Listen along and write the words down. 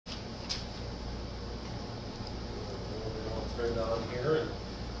turned on here. And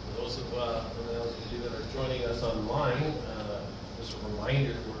for those of you that are joining us online, just a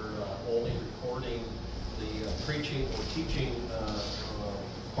reminder, we're only recording the preaching or teaching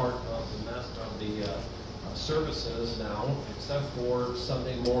part of the services now, except for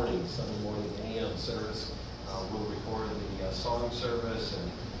Sunday morning AM service. We'll record the song service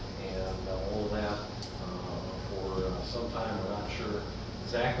and all of that for some time. We're not sure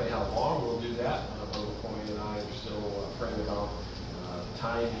exactly how long we'll do that. Brother Coyne and I are still praying about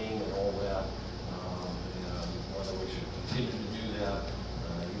timing and all that, and whether we should continue to do that.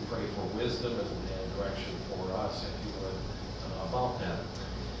 You pray for wisdom and direction for us, if you would, about that.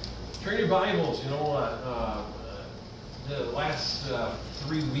 Turn your Bibles. The last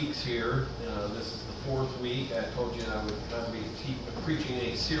 3 weeks here, this is the fourth week. I told you I would be preaching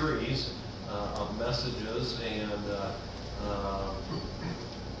a series of messages, and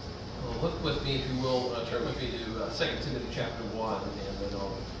look with me, if you will, turn with me to 2 Timothy chapter 1, and then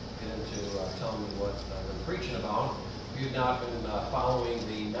I'll get into telling you what I've been preaching about. If you've not been following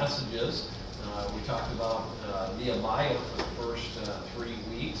the messages, we talked about Nehemiah for the first 3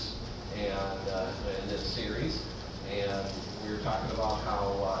 weeks and in this series, and we were talking about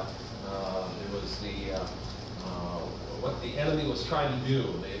how it was what the enemy was trying to do,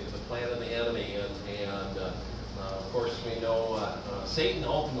 the plan of the enemy, and of course we know Satan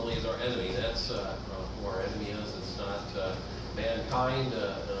ultimately is our enemy. That's who our enemy is. It's not mankind.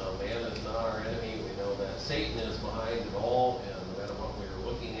 Man is not our enemy. We know that Satan is behind it all, and no matter what we're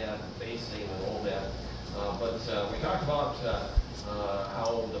looking at and facing and all that. But we talked about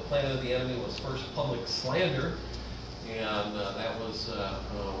how the plan of the enemy was first public slander, and that was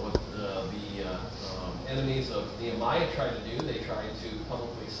what the enemies of Nehemiah tried to do. They tried to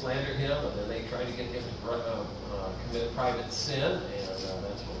publicly slander him, and then they tried to get him to commit private sin, and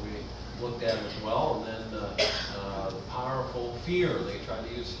that's what we looked at as well. And then the powerful fear. They tried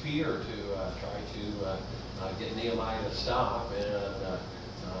to use fear to try to get Nehemiah to stop. And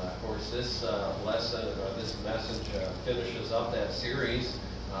of course, this lesson or this message finishes up that series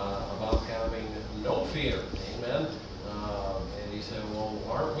about having no fear. Amen. And he said, well,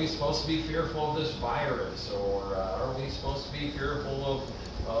 aren't we supposed to be fearful of this virus, or aren't we supposed to be fearful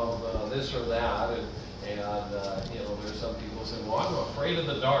of this or that? And there's some people saying, well, I'm afraid of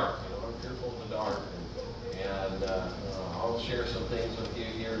the dark. I'm fearful of the dark. And I'll share some things with you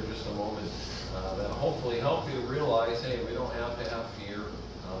here in just a moment that'll hopefully help you to realize, hey, we don't have to have fear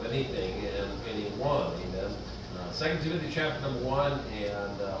of anything and anyone. Amen. 2 Timothy chapter number 1,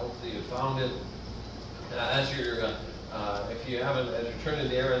 and hopefully you found it. If you haven't, as you're turning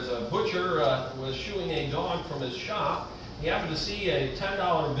there, as a butcher was shooing a dog from his shop, he happened to see a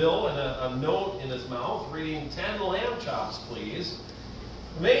 $10 bill and a note in his mouth reading, 10 lamb chops, please.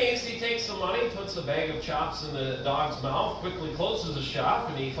 Amazed, he takes the money, puts the bag of chops in the dog's mouth, quickly closes the shop,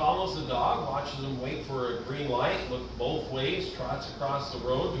 and he follows the dog, watches him wait for a green light, looks both ways, trots across the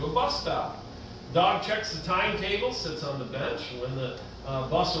road to a bus stop. Dog checks the timetable, sits on the bench. When the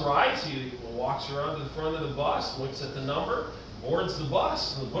bus arrives, he walks around to the front of the bus, looks at the number, boards the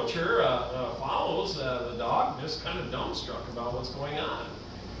bus. The butcher follows the dog, just kind of dumbstruck about what's going on.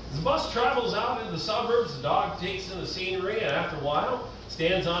 As the bus travels out into the suburbs, the dog takes in the scenery, and after a while,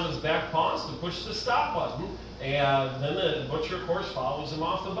 stands on his back paws to push the stop button. And then the butcher, of course, follows him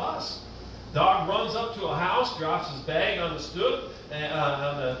off the bus. Dog runs up to a house, drops his bag on the stoop,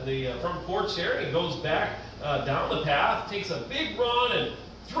 on the front porch there, and he goes back down the path, takes a big run, and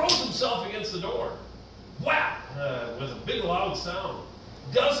throws himself against the door. Whap! With a big loud sound.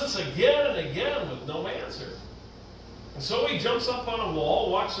 Does this again and again with no answer. And so he jumps up on a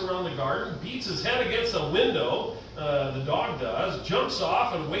wall, walks around the garden, beats his head against a window, the dog does, jumps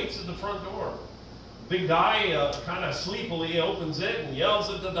off and waits at the front door. The big guy kind of sleepily opens it and yells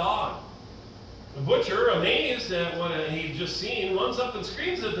at the dog. The butcher, amazed at what he'd just seen, runs up and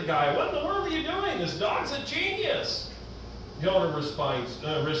screams at the guy, "What in the world are you doing? This dog's a genius." The owner responds,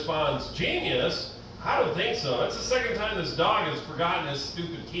 "Genius? I don't think so. It's the second time this dog has forgotten his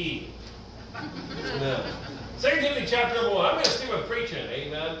stupid key." Amen. 2 Timothy chapter number 1. I'm going to stick with preaching.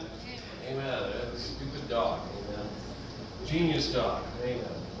 Amen. Amen. Stupid dog. Amen. Genius dog. Amen.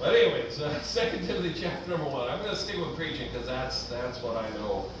 But anyways, 2 Timothy chapter number 1. I'm going to stick with preaching because that's what I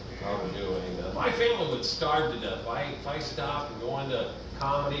know how to do. Amen. My family would starve to death. If I stopped and go into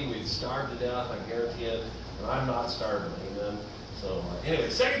comedy, we'd starve to death. I guarantee it. And I'm not starving. Amen. So anyway,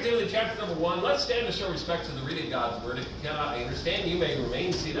 2 Timothy chapter number 1. Let's stand to show respect to the reading of God's word. If you cannot understand, you may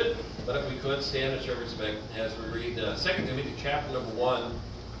remain seated. But if we could, stand and show respect as we read 2 Timothy chapter number 1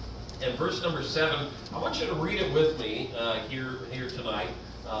 and verse number 7. I want you to read it with me here tonight.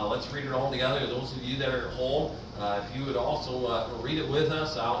 Let's read it all together. Those of you that are at home, if you would also read it with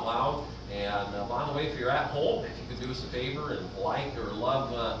us out loud. And by the way, if you're at home, if you could do us a favor and like or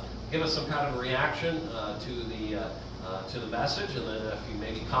love, give us some kind of a reaction to the message, and then if you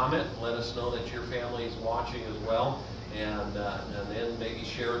maybe comment, let us know that your family is watching as well, and then maybe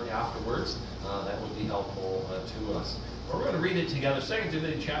share it afterwards. That would be helpful to us. We're going to read it together. 2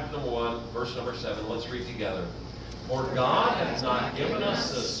 Timothy chapter number 1, verse number 7. Let's read together. For God has not given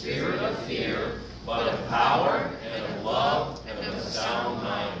us the spirit of fear, but of power and of love and of a sound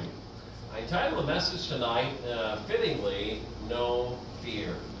mind. I entitled the message tonight, fittingly, No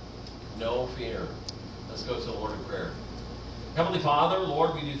Fear. No fear. Let's go to the Lord in prayer. Heavenly Father,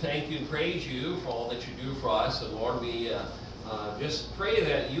 Lord, we do thank you and praise you for all that you do for us. And Lord, we just pray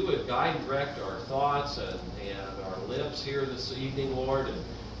that you would guide and direct our thoughts and our lips here this evening, Lord,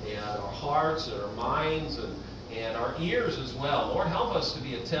 and our hearts and our minds and our ears as well. Lord, help us to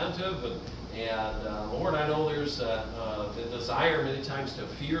be attentive. And Lord, I know there's the desire many times to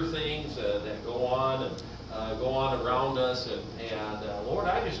fear things that go on around us. And Lord,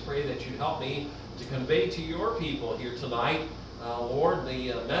 I just pray that you help me to convey to your people here tonight, Lord,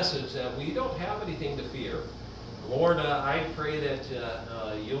 the message that we don't have anything to fear. Lord, I pray that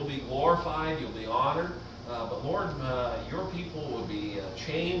you'll be glorified, you'll be honored, but Lord, your people will be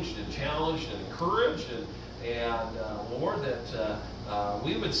changed and challenged and encouraged, and Lord, that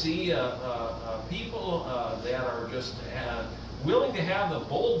we would see people that are just willing to have the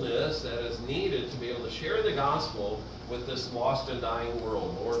boldness that is needed to be able to share the gospel with this lost and dying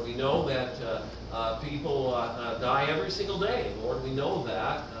world. Lord, we know that people die every single day. Lord, we know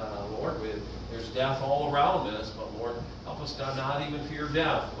that. Lord, there's death all around us, but Lord, help us to not even fear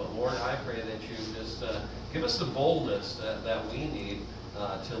death. But Lord, I pray that you just give us the boldness that we need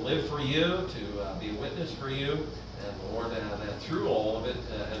to live for you, to be a witness for you, and Lord, that through all of it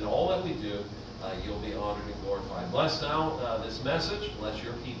and all that we do, you'll be honored and glorified. Bless now this message. Bless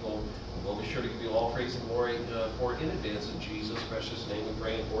your people. And we'll be sure to give you all praise and glory for it in advance. In Jesus' precious name we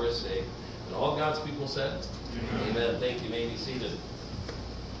pray and for his sake. And all God's people said, Amen. Thank you. You may be seated.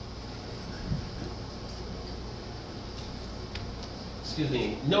 Excuse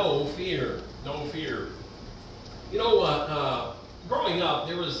me. No fear. No fear. You know, growing up,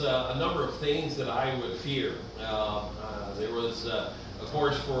 there was a number of things that I would fear. There was, of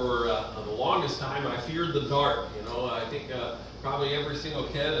course, for the longest time, I feared the dark. You know, I think probably every single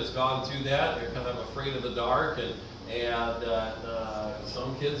kid has gone through that. They're kind of afraid of the dark, and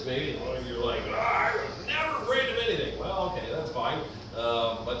some kids maybe, you're like, I was never afraid of anything. Well, okay, that's fine.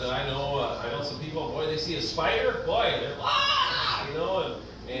 But I know some people, boy, they see a spider, boy, they're you know,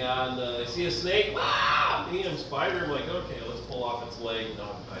 and they see a snake, damn spider. I'm like, okay, let's pull off its leg.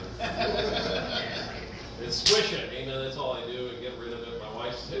 No, and squish it. Amen. That's all I do, and get rid of it. My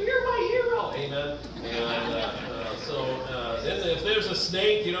wife says, "You're my hero." Amen. And so then, if there's a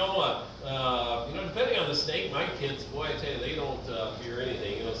snake, depending on the snake, my kids, boy, I tell you, they don't fear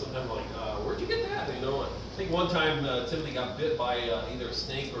anything. You know, sometimes I'm like, where'd you get that? You know, I think one time Timothy got bit by either a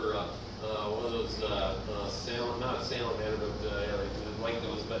snake or one of those not a salamander, but like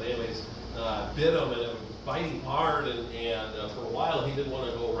those. But anyways, bit him, and it was biting hard, and for a while he didn't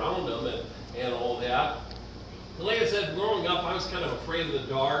want to go around them and all that. And like I said, growing up, I was kind of afraid of the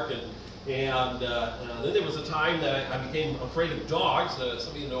dark, and then there was a time that I became afraid of dogs.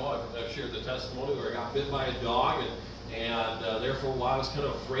 Some of you know I've shared the testimony where I got bit by a dog, and therefore, a while I was kind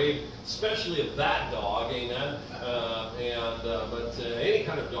of afraid, especially of that dog, amen. But any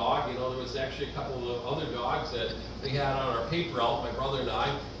kind of dog, you know, there was actually a couple of other dogs that we had on our paper route, my brother and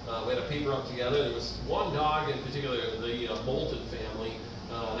I. We had a paper route together. There was one dog in particular, the Bolton family.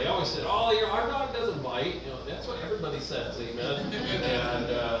 They always said, our dog doesn't bite. You know, that's what everybody says, amen.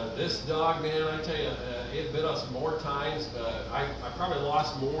 And this dog, man, I tell you, it bit us more times. I probably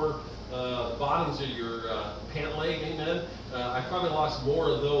lost more bottoms of your pant leg, amen. I probably lost more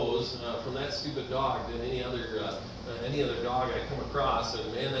of those from that stupid dog than any other dog I come across.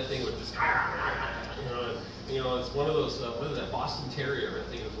 And man, that thing would just, it's one of those, what is that, Boston Terrier, I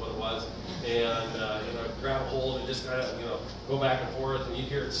think is what it was. And, grab a hold and just kind of, go back and forth, and you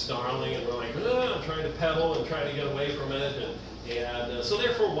hear it snarling, and we're like, trying to pedal and trying to get away from it. And so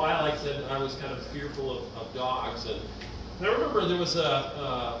there for a while, like I said, I was kind of fearful of dogs. And I remember there was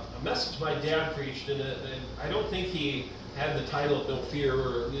a message my dad preached, and I don't think he had the title of No Fear,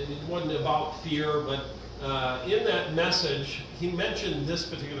 or it wasn't about fear, but in that message, he mentioned this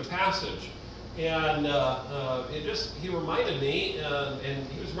particular passage. And he reminded me, and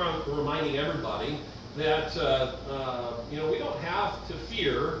he was reminding everybody that, we don't have to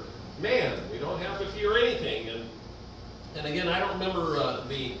fear man. We don't have to fear anything. And again, I don't remember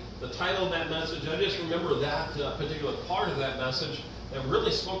the title of that message. I just remember that particular part of that message that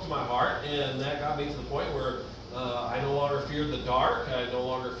really spoke to my heart, and that got me to the point where I no longer feared the dark. I no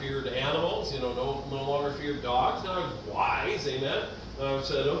longer feared animals. No longer feared dogs. Now I was wise, amen. I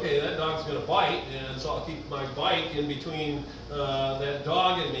said, okay, that dog's going to bite, and so I'll keep my bike in between that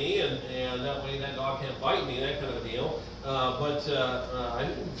dog and me, and that way that dog can't bite me, that kind of a deal. But I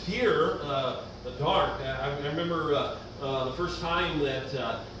didn't fear the dark. I remember the first time that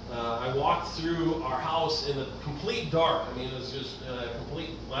I walked through our house in the complete dark. I mean, it was just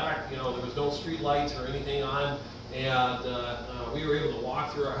complete black. There was no street lights or anything on, and we were able to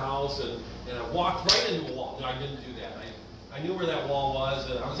walk through our house, and I walked right into a wall. No, I didn't do that. I knew where that wall was,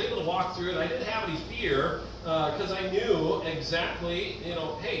 and I was able to walk through it. I didn't have any fear because I knew exactly,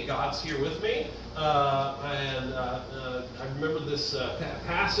 hey, God's here with me. And I remember this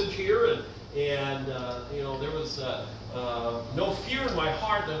passage here, and there was no fear in my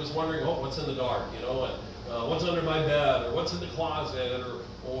heart. I was wondering, what's in the dark, and what's under my bed, or what's in the closet,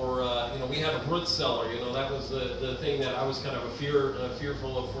 or we had a root cellar. That was the thing that I was kind of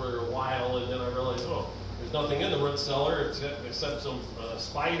fearful of for a while, and then I realized, there's nothing in the root cellar except some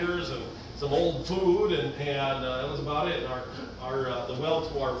spiders and some old food, and that was about it. The well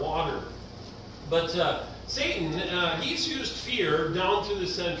to our water. But Satan, he's used fear down through the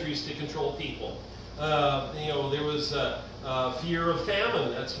centuries to control people. There was fear of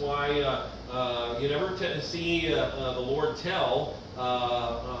famine. That's why you never see the Lord tell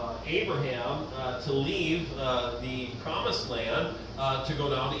Abraham to leave the promised land to go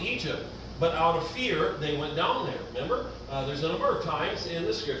down to Egypt. But out of fear, they went down there. Remember? There's a number of times in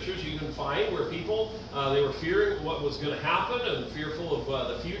the scriptures you can find where people, they were fearing what was going to happen and fearful of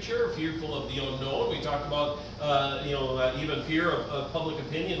the future, fearful of the unknown. We talked about, even fear of public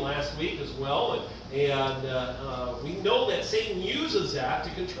opinion last week as well. And we know that Satan uses that to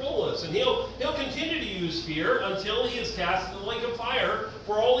control us. And he'll continue to use fear until he is cast in the lake of fire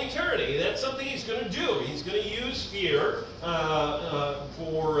for all eternity. That's something he's going to do. He's going to use fear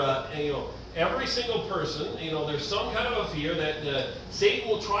for, every single person. There's some kind of a fear that Satan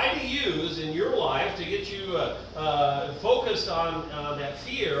will try to use in your life to get you focused on that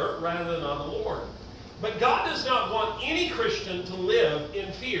fear rather than on the Lord. But God does not want any Christian to live in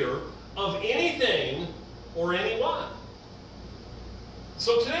fear of anything or anyone.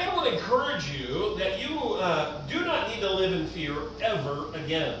 So today I want to encourage you that you do not need to live in fear ever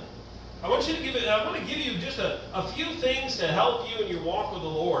again. I want to give you just a few things to help you in your walk with the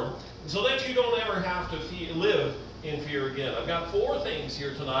Lord, so that you don't ever have to live in fear again. I've got 4 things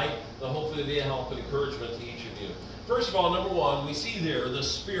here tonight that hopefully be a help and encouragement to each of you. First of all, number 1, we see there the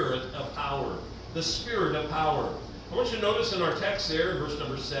spirit of power. The spirit of power. I want you to notice in our text there, verse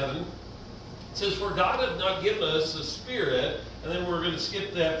number 7, it says, "For God hath not given us the spirit," and then we're going to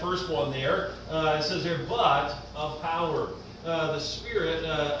skip that first one there. It says there, "but of power." The spirit,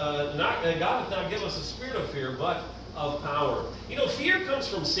 God hath not given us a spirit of fear, but of power. Fear comes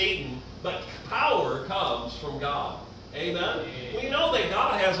from Satan, but power comes from God. Amen? We know that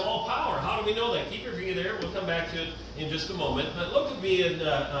God has all power. How do we know that? Keep your finger there. We'll come back to it in just a moment. But look with me in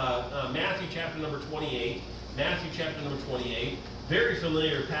Matthew chapter number 28. Matthew chapter number 28. Very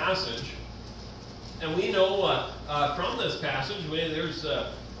familiar passage. And we know from this passage, there's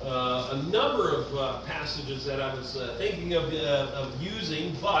a number of passages that I was thinking of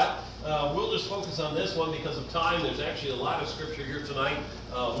using, but we'll just focus on this one because of time. There's actually a lot of scripture here tonight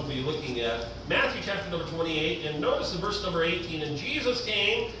we'll be looking at. Matthew chapter number 28, and notice in verse number 18, "And Jesus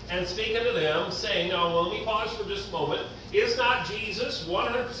came and spake unto them, saying," now let me pause for just a moment. Is not Jesus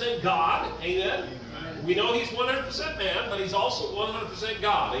 100% God? Amen? Amen. We know he's 100% man, but he's also 100%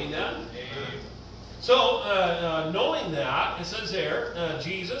 God. Amen? Amen. So, knowing that, it says there,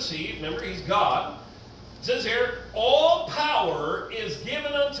 Jesus, remember, he's God. It says here, "All power is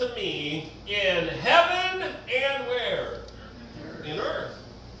given unto me in heaven and where? In earth."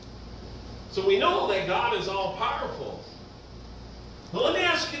 So we know that God is all-powerful. But let me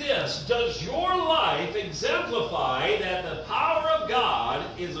ask you this. Does your life exemplify that the power of God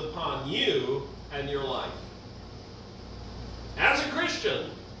is upon you and your life? As a Christian,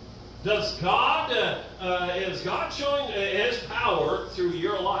 is God showing His power through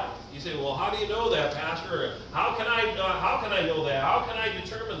your life? You say, "Well, how do you know that, Pastor? How can I know that? How can I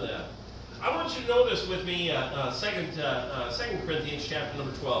determine that?" I want you to notice with me 2 Corinthians chapter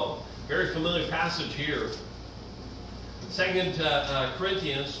number 12. Very familiar passage here. 2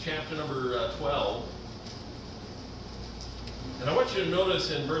 Corinthians chapter number 12. And I want you to notice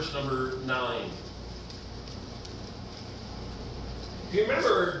in verse number 9. If you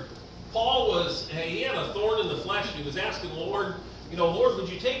remember, Paul he had a thorn in the flesh, and he was asking the Lord, Lord, would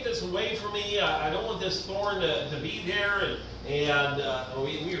you take this away from me? I don't want this thorn to be there.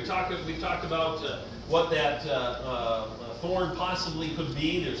 We've talked about what that thorn possibly could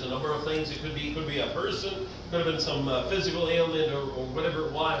be. There's a number of things it could be. It could be a person, could have been some physical ailment or whatever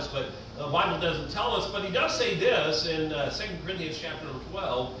it was, but the Bible doesn't tell us. But he does say this in 2 Corinthians chapter number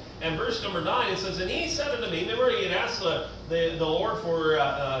 12 and verse number 9. It says, and he said unto me, remember he had asked the Lord for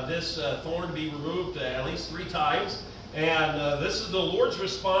this thorn to be removed at least 3 times. And this is the Lord's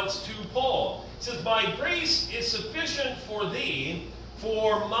response to Paul. It says, my grace is sufficient for thee,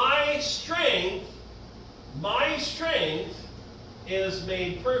 for my strength is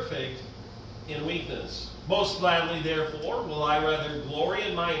made perfect in weakness. Most gladly, therefore, will I rather glory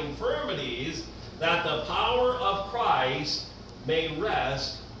in my infirmities, that the power of Christ may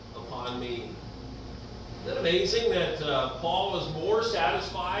rest upon me. Isn't it amazing that Paul was more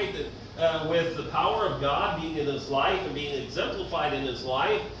satisfied with the power of God being in his life and being exemplified in his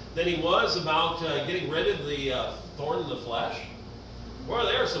life than he was about getting rid of the thorn in the flesh? Well,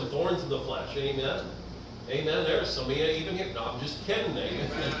 there are some thorns in the flesh, amen? Amen. There's some even here. No, I'm just kidding.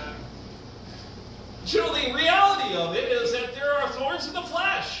 Amen. You know, the reality of it is that there are thorns in the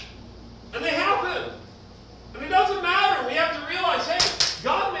flesh. And they happen. And it doesn't matter. We have to realize, hey,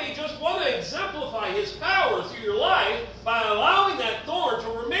 God may just want to exemplify His power through your life by allowing that thorn to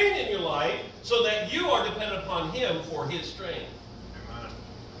remain in your life so that you are dependent upon Him for His strength. Amen.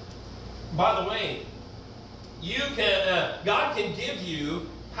 By the way, God can give you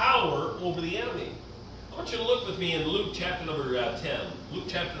power over the enemy. I want you to look with me in Luke chapter number 10. Luke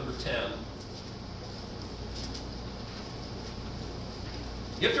chapter number 10.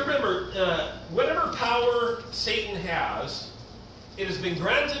 You have to remember, whatever power Satan has, it has been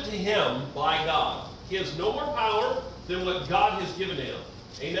granted to him by God. He has no more power than what God has given him.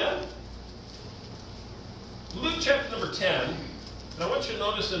 Amen? Luke chapter number 10, and I want you to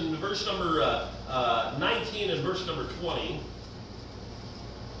notice in verse number 19 and verse number 20.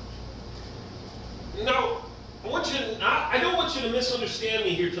 Now, I don't want you to misunderstand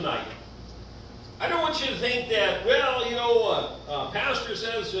me here tonight. I don't want you to think that, well, pastor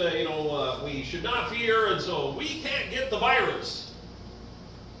says, we should not fear, and so we can't get the virus.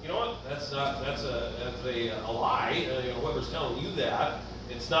 You know what? That's a lie. Whoever's telling you that,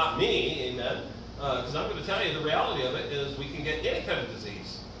 it's not me, amen. Because I'm going to tell you the reality of it is we can get any kind of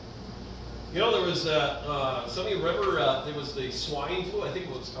disease. There was, some of you remember, there was the swine flu. I think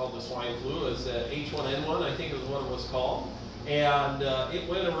it was called the swine flu. It was H1N1, I think is what it was called. And it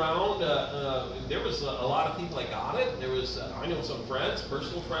went around. There was a lot of people that got it. There was, I know some friends,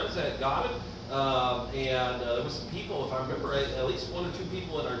 personal friends that got it. And there was some people, if I remember, at least 1 or 2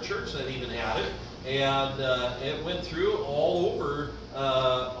 people in our church that even had it. And it went through all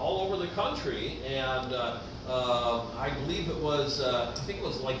over the country. And I believe it was, I think it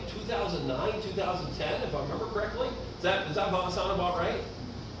was like 2009, 2010, if I remember correctly. Does that sound about right?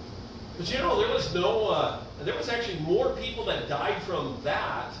 But there was actually more people that died from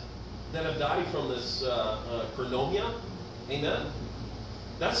that than have died from this chronomia. Amen?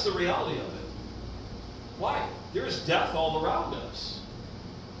 That's the reality of it. Why? There's death all around us.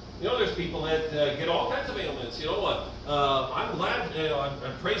 There's people that get all kinds of ailments. I'm glad,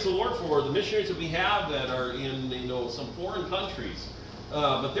 I praise the Lord for the missionaries that we have that are in, some foreign countries.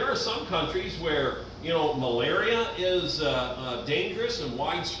 But there are some countries where, malaria is dangerous and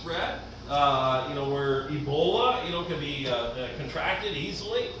widespread. Where Ebola, can be contracted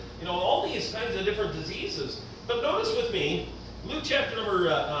easily. All these kinds of different diseases. But notice with me, Luke chapter number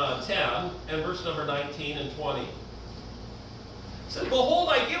 10 and verse number 19 and 20. It says, behold,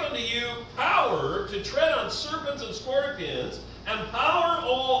 I give unto you power to tread on serpents and scorpions, and power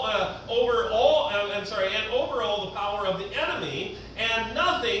over all the power of the enemy, and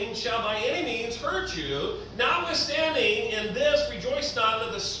nothing shall by any means hurt you. Notwithstanding, in this rejoice not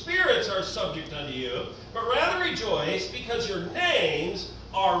that the spirits are subject unto you, but rather rejoice because your names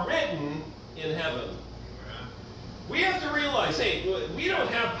are written in heaven. We have to realize, hey, we don't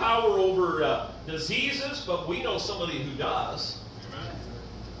have power over diseases, but we know somebody who does.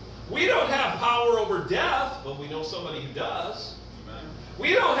 We don't have power over death, but we know somebody who does. Amen.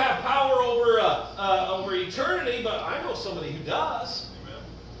 We don't have power over eternity, but I know somebody who does.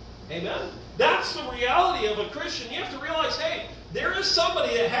 Amen. Amen. That's the reality of a Christian. You have to realize, hey, there is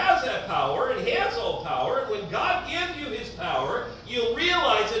somebody that has that power, and He has all power. And when God gives you His power, you'll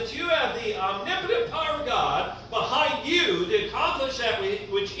realize that you have the omnipotent power of God behind you to accomplish that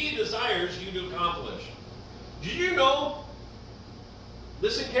which He desires you to accomplish. Did you know?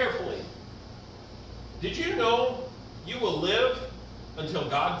 Listen carefully. Did you know you will live until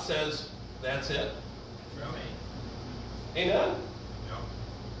God says, that's it. Right. Amen? Yep.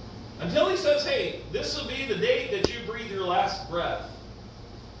 Until he says, hey, this will be the date that you breathe your last breath.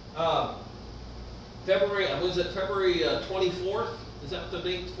 February 24th? Is that the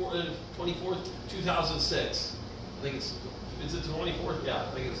date? 24th, 2006. I think it's, is it the 24th? Yeah, I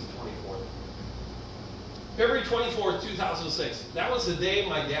think it's the 24th. February 24th, 2006. That was the day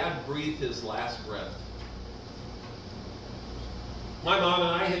my dad breathed his last breath. My mom and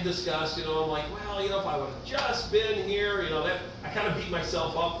I had discussed, I'm like, well, if I would have just been here, that I kind of beat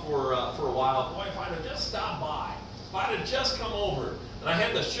myself up for a while. Boy, if I'd have just stopped by, if I'd have just come over, and I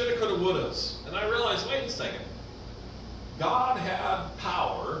had the shoulda, coulda, wouldas, and I realized, wait a second, God had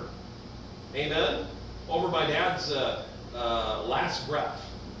power, amen, over my dad's last breath.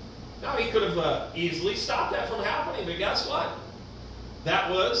 Now, he could have easily stopped that from happening, but guess what?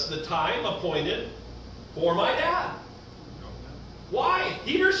 That was the time appointed for my dad. Why?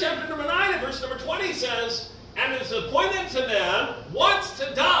 Hebrews chapter number 9 and verse number 20 says, and it's appointed to man once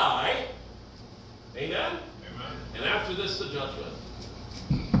to die. Amen? Amen. And after this, the judgment.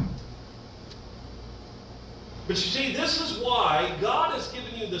 But you see, this is why God has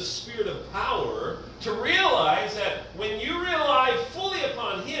given you the spirit of power to realize that when you rely fully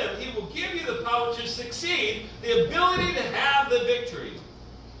upon Him, He will give you the power to succeed, the ability to have the victory.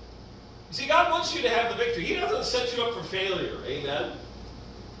 You see, God wants you to have the victory. He doesn't set you up for failure. Amen?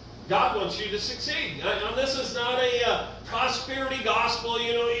 God wants you to succeed. Now, this is not a prosperity gospel.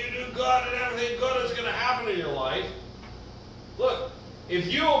 You do good and everything good is going to happen in your life. Look,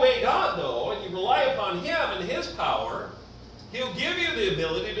 if you obey God, though, and you rely upon Him and His power, He'll give you the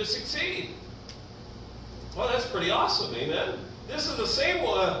ability to succeed. Well, that's pretty awesome. Amen? This is the same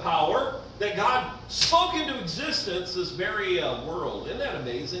power that God spoke into existence, this very world. Isn't that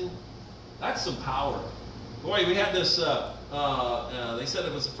amazing? That's some power. Boy, we had this, they said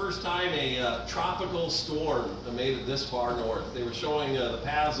it was the first time a tropical storm made it this far north. They were showing the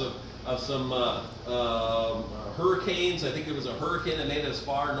paths of some hurricanes. I think there was a hurricane that made it as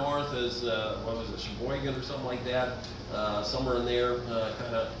far north as, what was it, Sheboygan or something like that. Somewhere in there,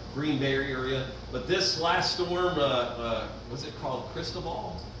 kind of Green Bay area. But this last storm, was it called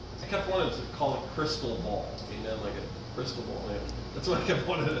Cristobal? I kept wanting to call it Crystal Ball. Like a crystal ball. Yeah. That's what I kept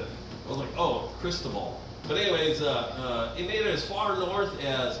wanting to. I was like, oh, Cristobal. But anyways, it made it as far north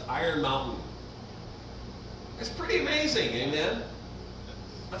as Iron Mountain. It's pretty amazing, amen?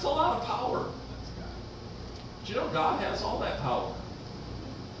 That's a lot of power. But you know, God has all that power.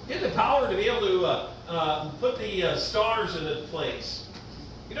 He had the power to be able to put the stars in its place.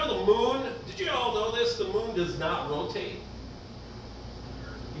 You know the moon, did you all know this? The moon does not rotate.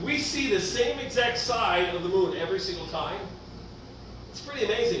 We see the same exact side of the moon every single time. It's pretty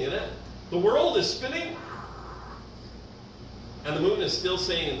amazing, isn't it? The world is spinning, and the moon is still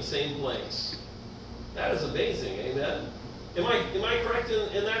staying in the same place. That is amazing, amen? Am I correct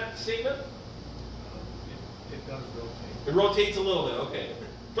in that statement? It does rotate. It rotates a little bit, okay.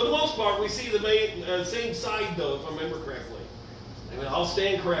 For the most part, we see the same side, though, if I remember correctly. Amen. I'll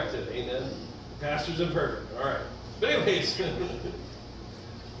stand corrected, amen? The pastor's imperfect, all right. But anyways,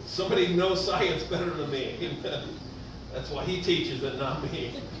 somebody knows science better than me, amen? That's why he teaches it, not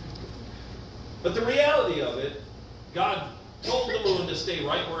me. But the reality of it, God told the moon to stay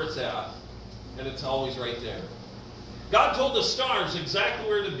right where it's at, and it's always right there. God told the stars exactly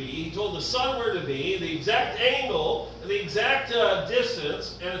where to be. He told the sun where to be, the exact angle, the exact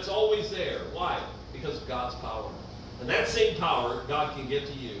distance, and it's always there. Why? Because of God's power. And that same power God can give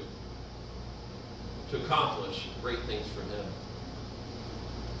to you to accomplish great things for Him.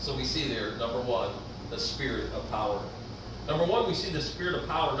 So we see there, number one, the spirit of power. Number one, we see the spirit of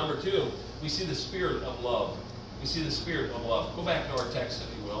power. Number two, we see the spirit of love. We see the spirit of love. Go back to our text,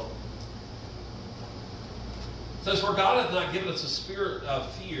 if you will. It says, for God hath not given us a spirit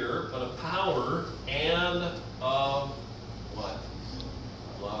of fear, but of power and of what?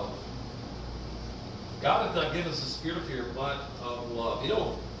 Love. God hath not given us a spirit of fear, but of love. You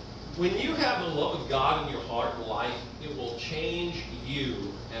know, when you have the love of God in your heart and life, it will change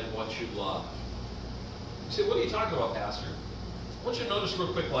you and what you love. You say, what are you talking about, Pastor? I want you to notice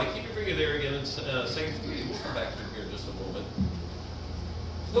real quick, like, keep your finger there again in 2 Timothy. We'll come back to here in just a moment.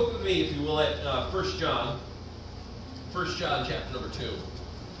 Look with me, if you will, at 1 John. 1 John chapter number 2.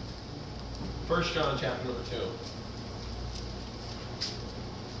 1 John chapter number 2.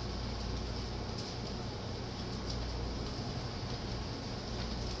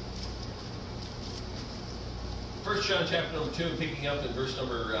 First John chapter number 2, picking up in verse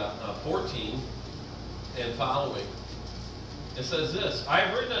number 14 and following. It says this, I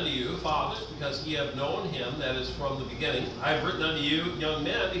have written unto you, fathers, because ye have known him that is from the beginning. I have written unto you, young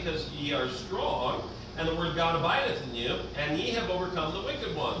men, because ye are strong, and the word of God abideth in you, and ye have overcome the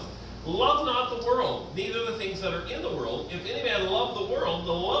wicked ones. Love not the world, neither the things that are in the world. If any man love the world,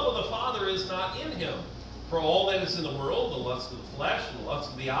 the love of the Father is not in him. For all that is in the world, the lust of the flesh, and the lust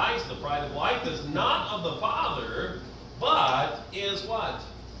of the eyes, and the pride of life, is not of the Father, but is what?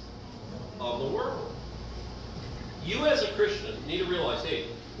 Of the world. You as a Christian need to realize, hey,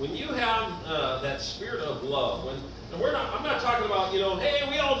 when you have that spirit of love, I'm not talking about, hey,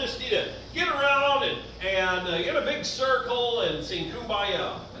 we all just need to get around and get a big circle and sing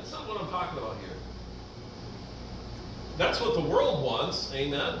Kumbaya. That's not what I'm talking about here. That's what the world wants,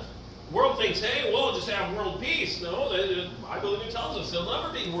 amen? The world thinks, hey, we'll just have world peace. No, the Bible even tells us there'll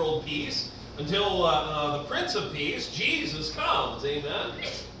never be world peace until the Prince of Peace, Jesus, comes, amen?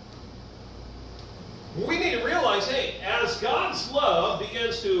 We need to realize, hey, as God's love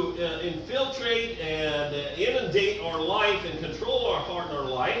begins to infiltrate and inundate our life and control our heart and our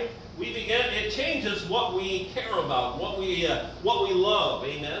life, it changes what we care about, what we love,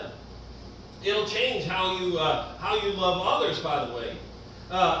 amen? It'll change how you love others, by the way.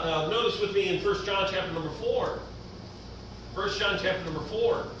 Notice with me in 1 John chapter number 4. 1 John chapter number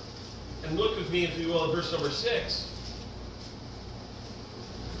 4. And look with me, if you will, at verse number 6.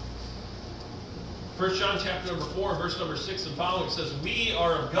 1 John chapter number 4, verse number 6 and following says, We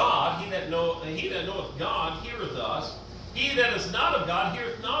are of God, he that knoweth God heareth us. He that is not of God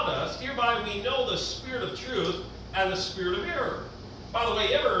heareth not us. Hereby we know the spirit of truth and the spirit of error. By the way,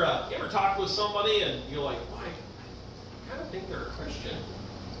 you ever talk with somebody and you're like, why? I kind of think they're a Christian.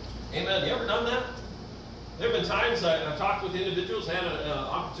 Amen. You ever done that? There have been times I've talked with individuals, had an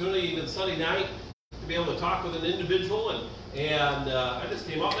opportunity even Sunday night to be able to talk with an individual, and I just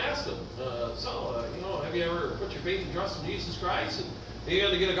came up and asked them, have you ever put your faith and trust in Jesus Christ? And you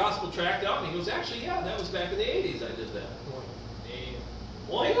had to get a gospel tract out, and he goes, actually, yeah, that was back in the 80s I did that.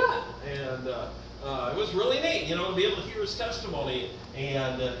 Well, yeah. And it was really neat, to be able to hear his testimony,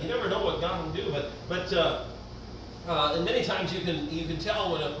 and you never know what God will do, and many times you can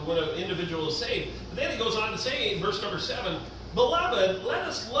tell when an individual is saved. But then he goes on to say in verse number 7, Beloved, let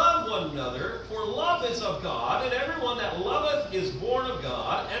us love one another, for love is of God, and everyone that loveth is born of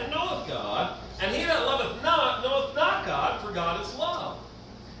God, and knoweth God. And he that loveth not, knoweth not God, for God is love.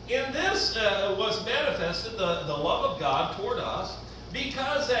 In this was manifested the love of God toward us,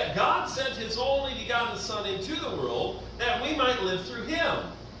 because that God sent his only begotten Son into the world, that we might live through him.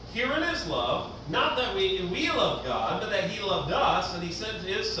 Herein is love, not that we love God, but that he loved us, and he sent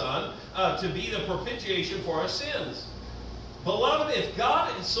his Son to be the propitiation for our sins. Beloved, if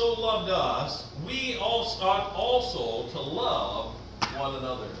God so loved us, we ought also to love one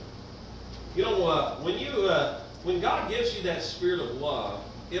another. When God gives you that spirit of love,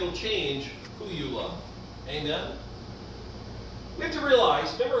 it'll change who you love. Amen? We have to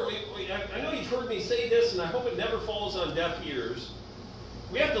realize, remember, I know you've heard me say this, and I hope it never falls on deaf ears.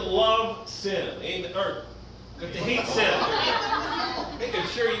 We have to love sin. Amen? Or, we have to hate sin. Making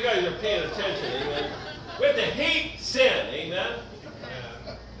sure you guys are paying attention. Amen? We have to hate sin. Amen?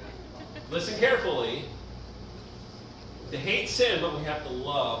 Listen carefully. To hate sin, but we have to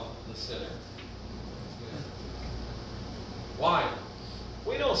love the sinner. Why?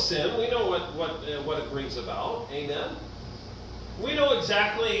 We know sin. We know what it brings about. Amen? We know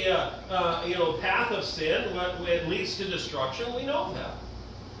exactly, path of sin, what it leads to destruction. We know that.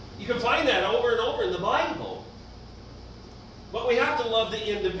 You can find that over and over in the Bible. But we have to love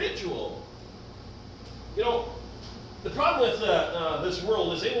the individual. The problem with this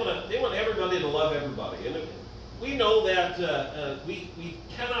world is they want everybody to love everybody. And we know that we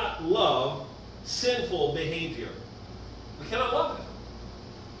cannot love sinful behavior. We cannot love it.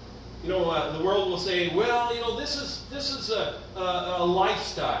 The world will say, well, this is a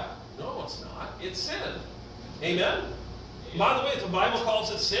lifestyle. No, it's not. It's sin. Amen? By the way, if the Bible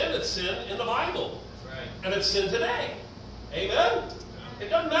calls it sin, it's sin in the Bible. Right. And it's sin today. Amen? It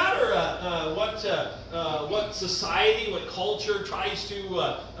doesn't matter what society, what culture tries to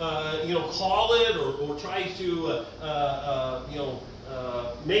call it or tries to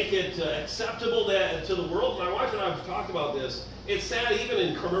make it acceptable to the world. My wife and I have talked about this. It's sad even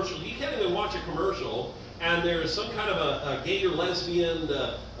in commercials. You can't even watch a commercial and there's some kind of a gay or lesbian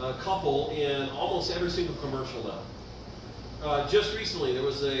couple in almost every single commercial now. Just recently there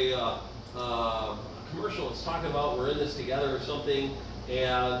was a commercial that's talking about we're in this together or something.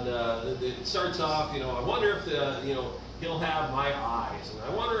 And it starts off, I wonder if he'll have my eyes, and I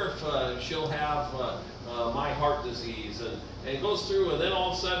wonder if she'll have my heart disease, and it goes through, and then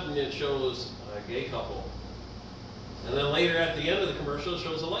all of a sudden it shows a gay couple. And then later at the end of the commercial, it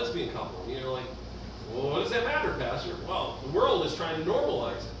shows a lesbian couple. And you're like, well, what does that matter, Pastor? Well, the world is trying to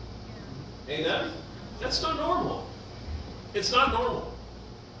normalize it. Amen? That's not normal. It's not normal.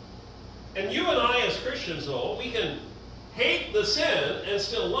 And you and I as Christians, though, we can hate the sin and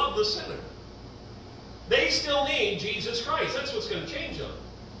still love the sinner. They still need Jesus Christ. That's what's going to change them.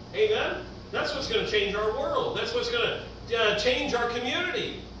 Amen? That's what's going to change our world. That's what's going to change our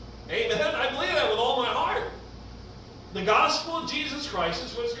community. Amen? I believe that with all my heart. The gospel of Jesus Christ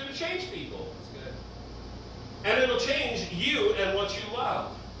is what's going to change people. That's good. And it'll change you and what you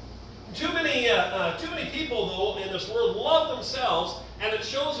love. Too many people, though, in this world love themselves, and it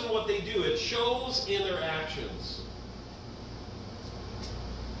shows in what they do. It shows in their actions.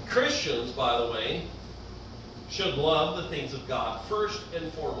 Christians, by the way, should love the things of God first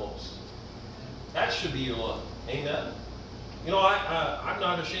and foremost. That should be your love. Amen? You know, I'm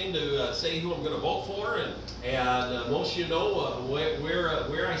not ashamed to say who I'm going to vote for, and most of you know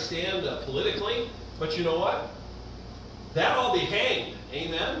where I stand politically. But you know what? That'll be hanged.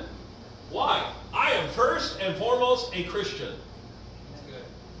 Amen? Why? I am first and foremost a Christian. That's good.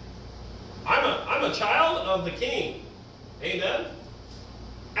 I'm a child of the King. Amen?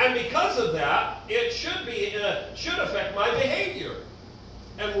 And because of that, it should affect my behavior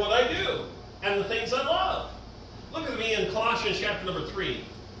and what I do and the things I love. Look at me in Colossians chapter number 3.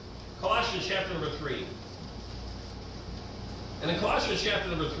 Colossians chapter number 3. And in Colossians chapter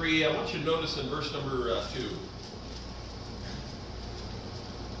number 3, I want you to notice in verse number 2.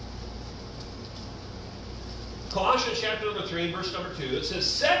 Colossians chapter number 3, verse number 2. It says,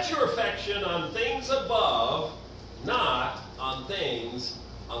 set your affection on things above, not on things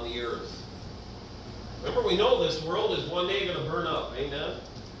on the earth. Remember, we know this world is one day going to burn up. Amen?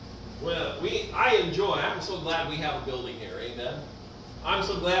 Well, I'm so glad we have a building here. Amen? I'm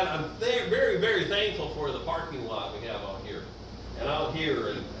so glad, I'm very, very thankful for the parking lot we have out here. And out here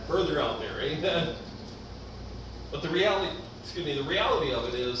and further out there. Amen? But the reality of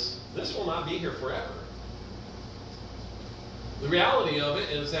it is, this will not be here forever. The reality of it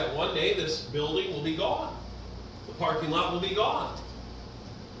is that one day this building will be gone. The parking lot will be gone.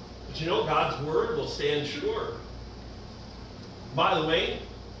 But you know, God's word will stand sure. By the way,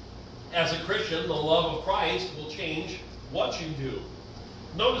 as a Christian, the love of Christ will change what you do.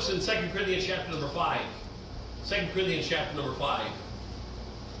 Notice in 2 Corinthians chapter number 5. 2 Corinthians chapter number 5.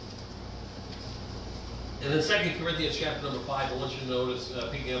 And in 2 Corinthians chapter number 5, I want you to notice,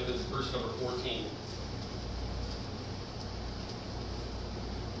 picking up in verse number 14.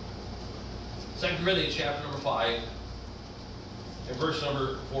 2 Corinthians chapter number 5 and verse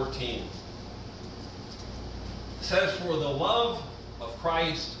number 14. It says, for the love of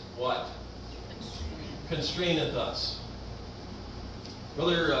Christ, what? Constraineth us.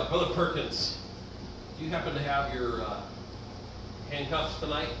 Brother Perkins, do you happen to have your handcuffs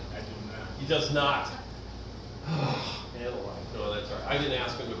tonight? I do not. He does not. Oh, man alive. No, that's all right. I didn't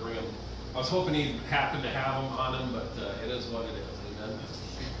ask him to bring them. I was hoping he'd happen to have them on him, but it is what it is. Amen.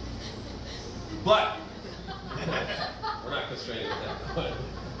 But we're not constrained with that.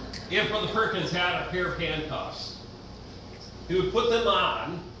 If Brother Perkins had a pair of handcuffs, he would put them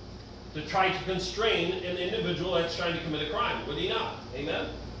on to try to constrain an individual that's trying to commit a crime, would he not? Amen?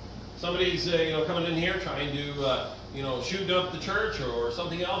 Somebody's coming in here trying to shoot up the church or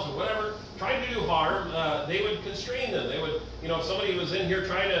something else or whatever, trying to do harm. They would constrain them. They would, if somebody was in here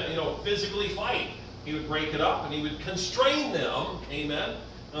trying to physically fight, he would break it up and he would constrain them. Amen.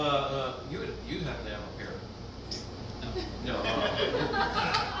 You happen to have a pair. No.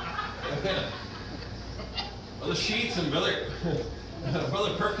 Brother Sheets and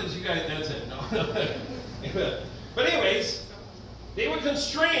Brother Perkins, you guys, that's it. No. But anyways, they would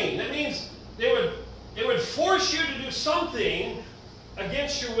constrain. That means they would force you to do something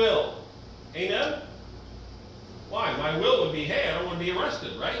against your will. Amen? Why? My will would be, hey, I don't want to be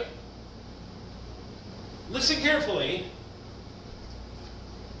arrested, right? Listen carefully.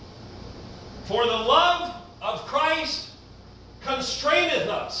 For the love of Christ constraineth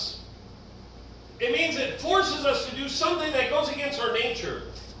us. It means it forces us to do something that goes against our nature.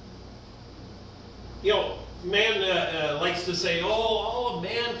 Man likes to say, all of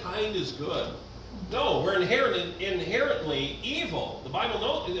mankind is good. No, we're inherently evil. The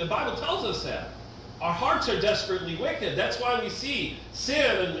Bible tells us that. Our hearts are desperately wicked. That's why we see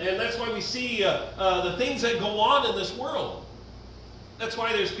sin, and that's why we see the things that go on in this world. That's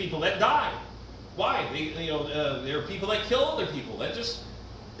why there's people that die. Why? There are people that kill other people.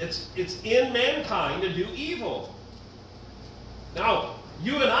 It's in mankind to do evil. Now,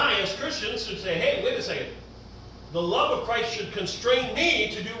 you and I as Christians should say, hey, wait a second. The love of Christ should constrain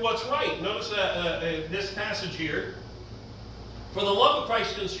me to do what's right. Notice this passage here For the love of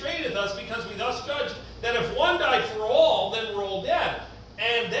Christ constraineth us, because we thus judge that if one died for all, then we're all dead.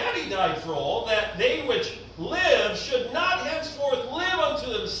 And that he died for all, that they which live should not henceforth live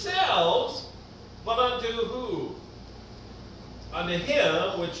unto themselves, but unto who? Unto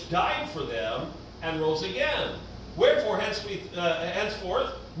him which died for them and rose again. Wherefore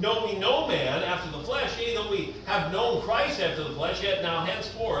henceforth know we no man after the flesh, yea, though we have known Christ after the flesh, yet now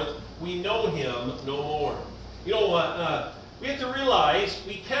henceforth we know him no more. You know, we have to realize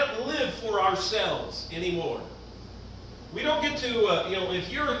we can't live for ourselves anymore. We don't get to, if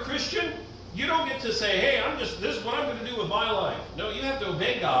you're a Christian, you don't get to say, hey, this is what I'm going to do with my life. No, you have to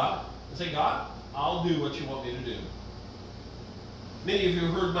obey God and say, God, I'll do what you want me to do. Many of you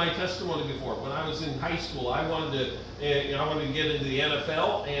have heard my testimony before. When I was in high school, I wanted to get into the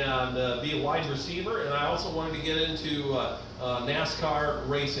NFL and be a wide receiver, and I also wanted to get into NASCAR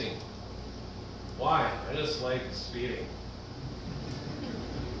racing. Why? I just like speeding.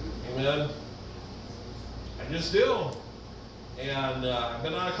 Amen. I just do. And I've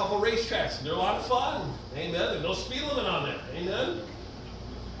been on a couple racetracks, and they're a lot of fun. Amen. There's no speed limit on there. Amen.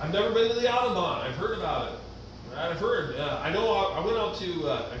 I've never been to the Autobahn. I've heard about it. I've heard. I know I went out to,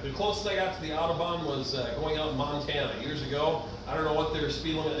 the closest I got to the Autobahn was going out in Montana years ago. I don't know what their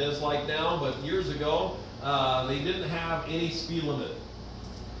speed limit is like now, but years ago, they didn't have any speed limit.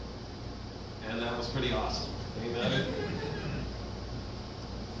 And that was pretty awesome. Amen.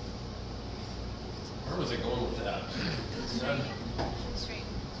 Where was I going with that?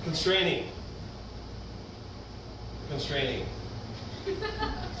 Constraining.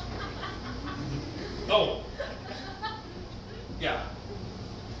 Oh. Yeah.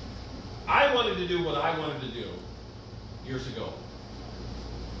 I wanted to do what I wanted to do years ago.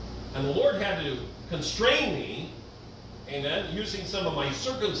 And the Lord had to constrain me, amen, using some of my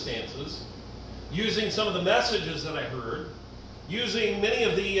circumstances, using some of the messages that I heard, using many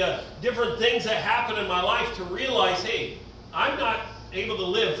of the different things that happened in my life to realize, hey, I'm not able to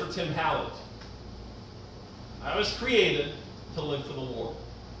live for Tim Hallett. I was created to live for the Lord.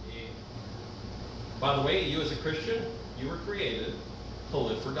 By the way, you as a Christian, you were created to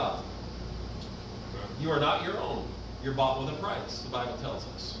live for God. You are not your own. You're bought with a price, the Bible tells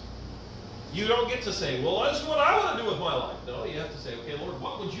us. You don't get to say, well, that's what I want to do with my life. No, you have to say, okay, Lord,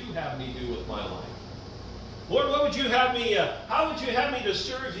 what would you have me do with my life? Lord, what would you have me, how would you have me to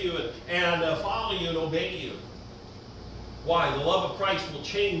serve you and follow you and obey you? Why? The love of Christ will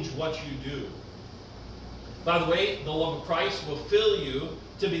change what you do. By the way, the love of Christ will fill you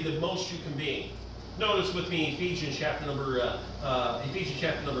to be the most you can be. Notice with me Ephesians chapter number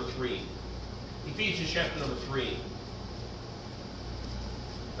 3. Ephesians chapter number 3.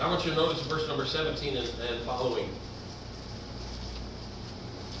 I want you to notice verse number 17 and following.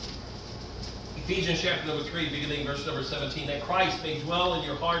 Ephesians chapter number 3, beginning verse number 17. That Christ may dwell in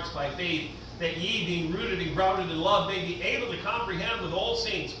your hearts by faith, that ye, being rooted and grounded in love, may be able to comprehend with all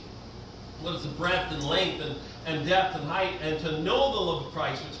saints what is the breadth and length and depth and height, and to know the love of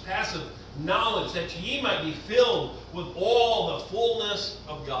Christ, which passeth knowledge, that ye might be filled with all the fullness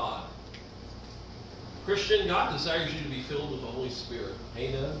of God. Christian, God desires you to be filled with the Holy Spirit.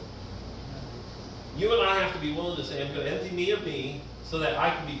 Amen. You and I have to be willing to say, I'm going to empty me of me so that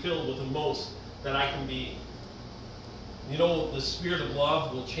I can be filled with the most that I can be. You know, the Spirit of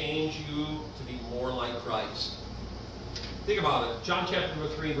love will change you to be more like Christ. Think about it. John chapter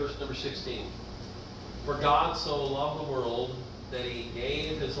number 3, verse number 16. For God so loved the world that he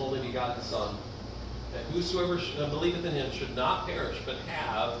gave his only begotten Son, that whosoever believeth in him should not perish, but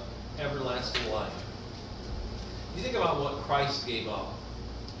have everlasting life. You think about what Christ gave up.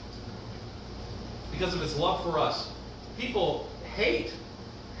 Because of his love for us, people hate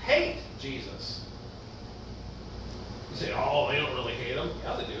Jesus. You say, oh, they don't really hate him.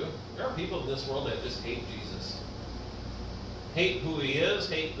 Yeah, they do. There are people in this world that just hate Jesus. Hate who he is,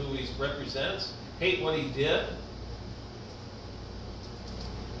 hate who he represents, hate what he did.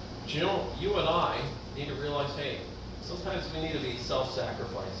 But you know, you and I need to realize, hey, sometimes we need to be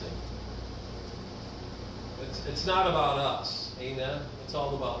self-sacrificing. It's not about us, amen? It's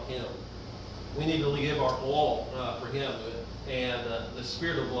all about him. We need to give our all for him, and the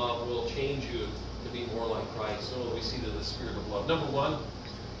Spirit of love will change you to be more like Christ. So we see the Spirit of love. Number 1,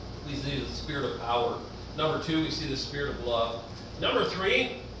 we see the Spirit of power. Number 2, we see the Spirit of love. Number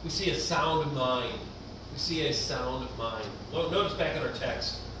 3, we see a sound mind. We see a sound mind. Notice back in our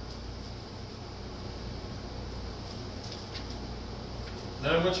text.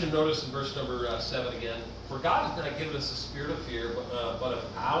 Now I want you to notice in verse number 7 again. For God has not given us a spirit of fear, but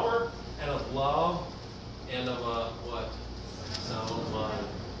of power and of love and of what? Sound mind.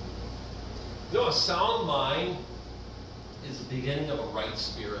 You know, a sound mind is the beginning of a right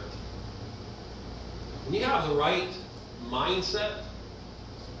spirit. When you have the right mindset,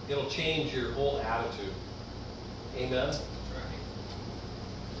 it'll change your whole attitude. Amen?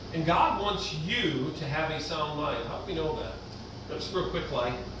 And God wants you to have a sound mind. How do we know that? Just real quick,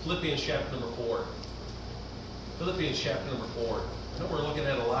 like Philippians chapter number 4. Philippians chapter number 4. I know we're looking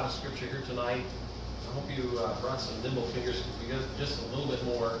at a lot of scripture here tonight. I hope you brought some nimble fingers because we got just a little bit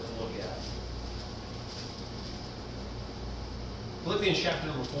more to look at. Philippians chapter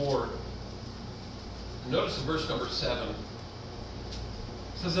number 4. Notice in verse number 7. It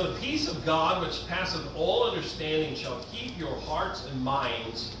says, "And the peace of God which passeth all understanding shall keep your hearts and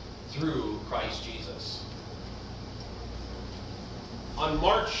minds through Christ Jesus." On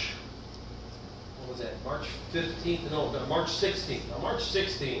March 15th? No, March 16th. On March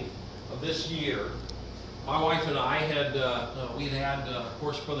 16th of this year, my wife and I had, of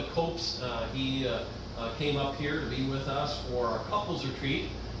course, Brother Copes. He came up here to be with us for our couples retreat,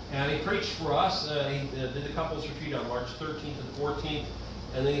 and he preached for us. He did the couples retreat on March 13th and 14th,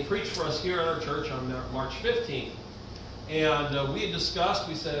 and then he preached for us here at our church on March 15th. And we had discussed.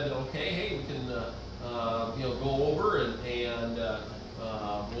 We said, okay, hey, we can go over and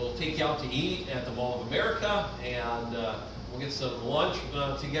we'll take you out to eat at the Mall of America, and we'll get some lunch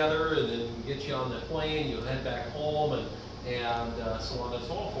together, and then get you on the plane. You'll head back home, and so on and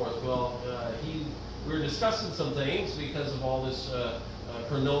so forth. Well, we were discussing some things because of all this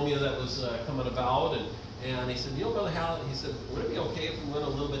pronomia that was coming about, and he said, Brother Hallett, he said, would it be okay if we went a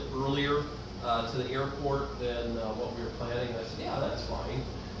little bit earlier to the airport than what we were planning? And I said, yeah, that's fine.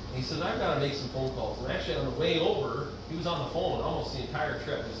 He said, I've got to make some phone calls. And actually, on the way over, he was on the phone almost the entire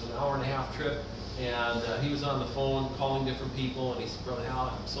trip. It was an hour-and-a-half trip, and he was on the phone calling different people. And he said, Brother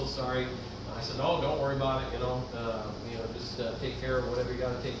Hallett, I'm so sorry. I said, no, don't worry about it. Just take care of whatever you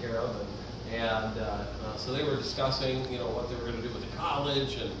got to take care of. And so they were discussing, what they were going to do with the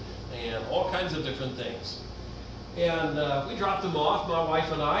college and all kinds of different things. And we dropped them off, my wife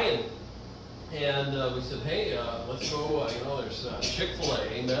and I, and we said, hey, let's go, there's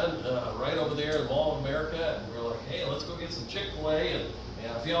Chick-fil-A, amen, right over there in the Mall of America. And we're like, hey, let's go get some Chick-fil-A. And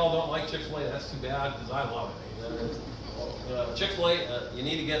if y'all don't like Chick-fil-A, that's too bad, because I love it, amen. Chick-fil-A, you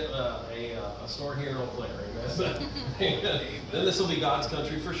need to get a store here in Eau Claire, amen. Then this will be God's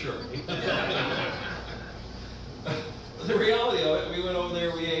country for sure. The reality of it, we went over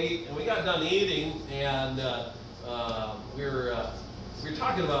there, we ate, and we got done eating, and we were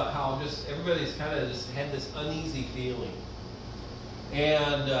talking about how just everybody's kind of just had this uneasy feeling.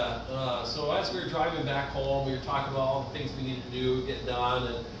 And so as we were driving back home, we were talking about all the things we needed to do, get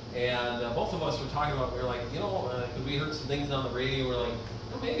done, and both of us were talking about, we were like, because we heard some things on the radio, we were like,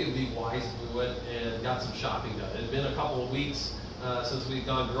 maybe it would be wise if we went and got some shopping done. It had been a couple of weeks since we'd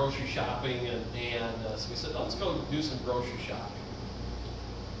gone grocery shopping, and so we said, let's go do some grocery shopping.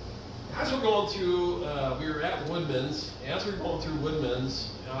 As we're going through, we were at Woodman's. As we were going through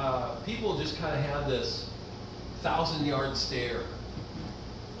Woodman's, people just kind of had this 1,000-yard stare.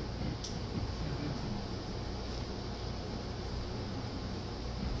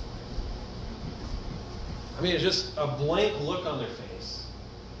 I mean, it's just a blank look on their face.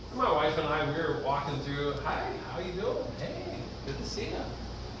 And my wife and I, we were walking through. Hi, how you doing? Hey, good to see you.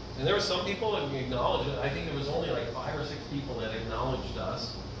 And there were some people that we acknowledged it. I think there was only like 5 or 6 people that acknowledged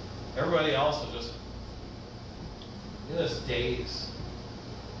us. Everybody else was just in this daze.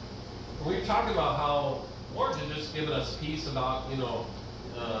 And we were talking about how Lord had just given us peace about,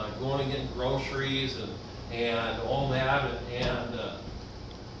 going and getting groceries and all that, and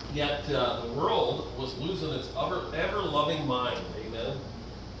yet the world was losing its ever-loving mind. Amen.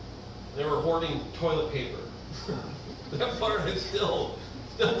 They were hoarding toilet paper. That part still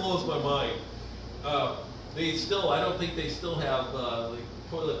blows my mind. I don't think they still have the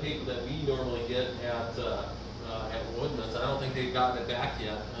toilet paper that we normally get at Woodman's. I don't think they've gotten it back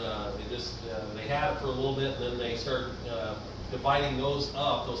yet. They had it for a little bit, and then they start dividing those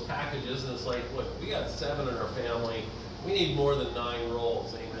up, those packages, and it's like, look, we got 7 in our family. We need more than 9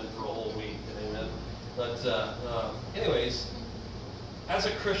 rolls, amen, for a whole week, amen. But anyways, as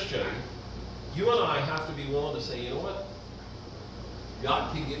a Christian, you and I have to be willing to say, you know what?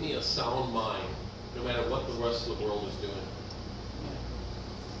 God can give me a sound mind, no matter what the rest of the world is doing.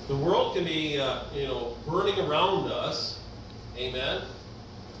 The world can be, burning around us, amen,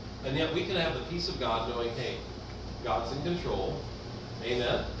 and yet we can have the peace of God knowing, hey, God's in control,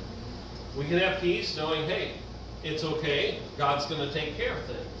 amen. We can have peace knowing, hey, it's okay, God's going to take care of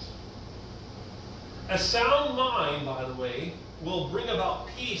things. A sound mind, by the way, will bring about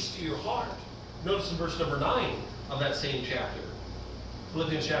peace to your heart. Notice in verse number 9 of that same chapter.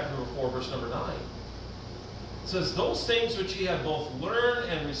 Philippians chapter number 4, verse number 9. It says, those things which ye have both learned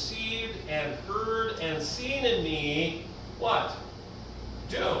and received and heard and seen in me, what?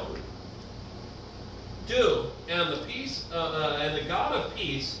 Do. Do. And the peace, and the God of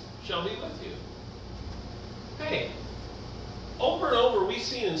peace shall be with you. Hey, over and over we've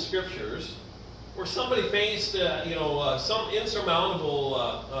seen in scriptures where somebody faced, some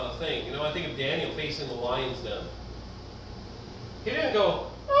insurmountable thing. I think of Daniel facing the lion's den. He didn't go,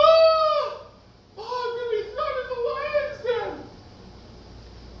 I'm going to be thrown in the lion's den.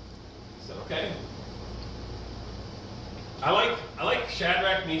 He said, okay. I like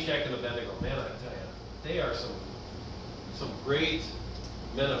Shadrach, Meshach, and Abednego. Man, I tell you, they are some great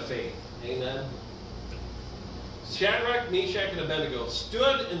men of faith. Amen. Shadrach, Meshach, and Abednego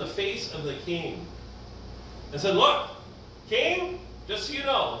stood in the face of the king and said, look, king, just so you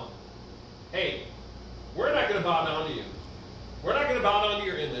know, hey, we're not going to bow down to you. We're not going to bow down to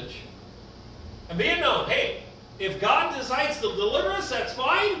your image. And be it known, hey, if God decides to deliver us, that's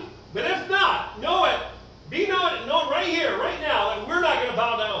fine. But if not, know it. Know right here, right now, and we're not going to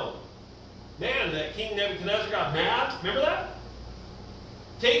bow down. Man, that King Nebuchadnezzar got mad. Remember that?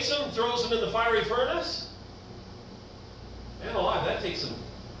 Takes him, throws him in the fiery furnace. Man alive, that takes some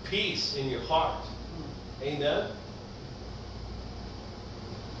peace in your heart. Amen?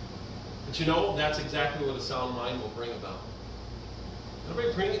 But that's exactly what a sound mind will bring about.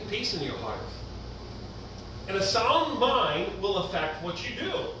 It'll bring peace in your heart. And a sound mind will affect what you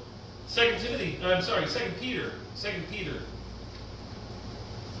do. 2 Peter.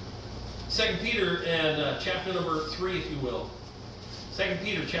 2 Peter and chapter number 3, if you will. 2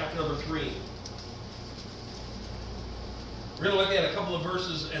 Peter chapter number 3. We're going to look at a couple of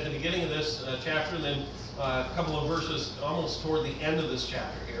verses at the beginning of this chapter, and then a couple of verses almost toward the end of this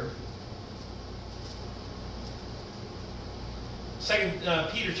chapter here. 2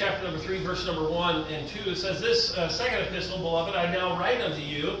 Peter chapter number 3, verse number 1 and 2, it says, this second epistle, beloved, I now write unto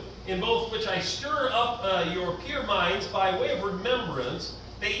you, in both which I stir up your pure minds by way of remembrance,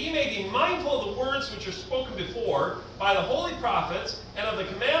 that ye may be mindful of the words which are spoken before by the holy prophets, and of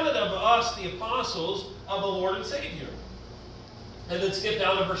the commandment of us, the apostles of the Lord and Savior. And then skip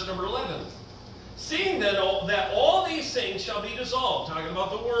down to verse number 11. Seeing that all these things shall be dissolved, talking about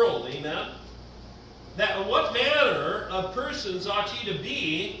the world, amen? That what manner of persons ought ye to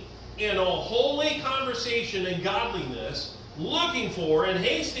be in a holy conversation and godliness, looking for and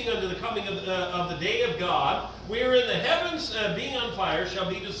hasting unto the coming of the day of God, wherein the heavens being on fire shall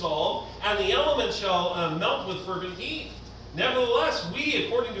be dissolved, and the elements shall melt with fervent heat. Nevertheless, we,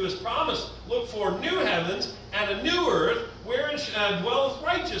 according to his promise, look for new heavens and a new earth, wherein dwelleth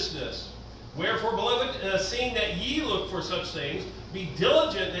righteousness. Wherefore, beloved, seeing that ye look for such things, be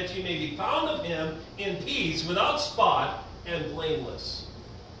diligent that ye may be found of him in peace, without spot, and blameless.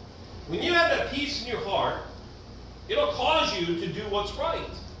 When you have that peace in your heart, it'll cause you to do what's right.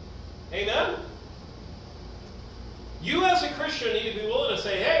 Amen? You as a Christian need to be willing to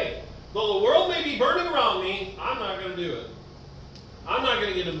say, hey, though the world may be burning around me, I'm not going to do it. I'm not going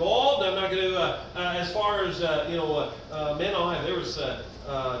to get involved. I'm not going to, as far as, men alive, there was,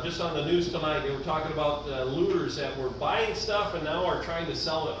 just on the news tonight, they were talking about looters that were buying stuff and now are trying to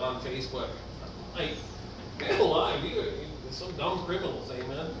sell it on Facebook. Like, man alive, you're some dumb criminals,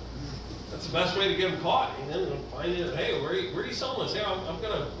 amen? That's the best way to get them caught, amen? Find it, hey, where are you selling this? Hey, I'm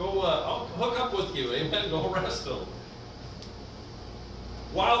going to go, I'll hook up with you, amen? Go arrest them.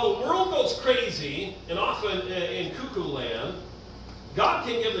 While the world goes crazy, and often in cuckoo land, God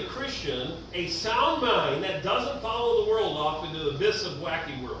can give the Christian a sound mind that doesn't follow the world off into the abyss of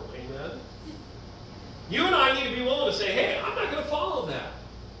wacky world. Amen? You and I need to be willing to say, hey, I'm not going to follow that.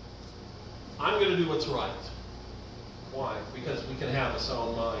 I'm going to do what's right. Why? Because we can have a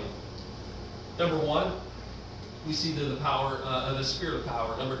sound mind. Number one, we see the power, the spirit of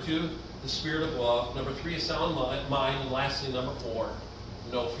power. Number two, the spirit of love. Number three, a sound mind. And lastly, number four,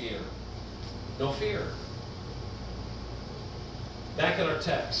 no fear. No fear. Back in our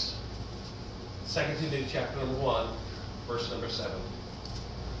text, 2 Timothy chapter number 1, verse number 7.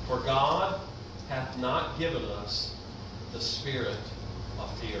 For God hath not given us the spirit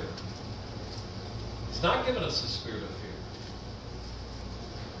of fear. He's not given us the spirit of fear.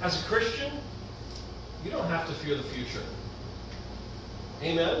 As a Christian, you don't have to fear the future.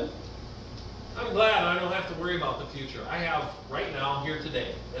 Amen? I'm glad I don't have to worry about the future. I have right now, here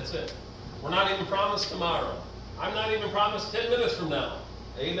today. That's it. We're not even promised tomorrow. I'm not even promised 10 minutes from now.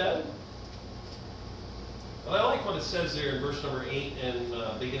 Amen? But I like what it says there in verse number 8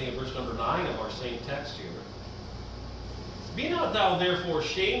 and beginning of verse number 9 of our same text here. Be not thou therefore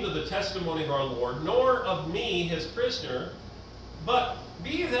ashamed of the testimony of our Lord, nor of me his prisoner, but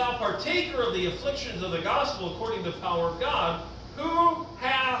be thou partaker of the afflictions of the gospel according to the power of God, who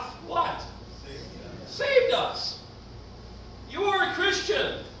hath what? Saved us. You are a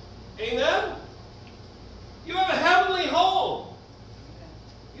Christian. Amen? You have a heavenly home.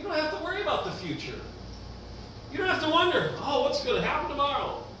 You don't have to worry about the future. You don't have to wonder, oh, what's going to happen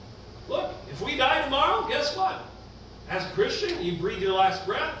tomorrow? Look, if we die tomorrow, guess what? As a Christian, you breathe your last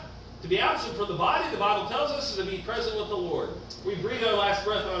breath. To be absent from the body, the Bible tells us, is to be present with the Lord. We breathe our last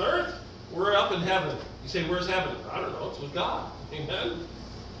breath on earth, we're up in heaven. You say, where's heaven? I don't know, it's with God. Amen?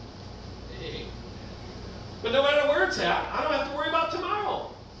 Hey. But no matter where it's at, I don't have to worry about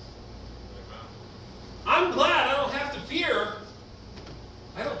tomorrow. I'm glad I don't have to fear.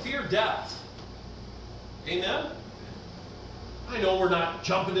 I don't fear death. Amen? I know we're not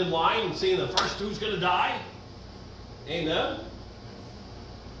jumping in line and seeing the first who's going to die. Amen?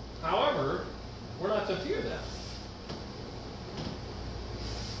 However, we're not to fear that.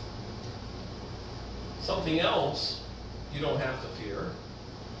 Something else you don't have to fear.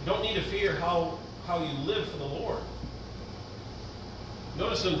 You don't need to fear how you live for the Lord.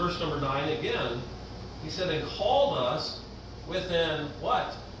 Notice in verse number 9 again, he said, and called us within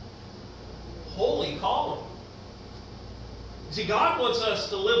what? Holy calling. See, God wants us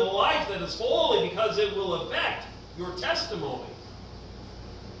to live a life that is holy because it will affect your testimony.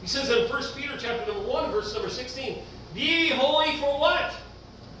 He says in 1 Peter chapter number 1, verse number 16, be ye holy for what?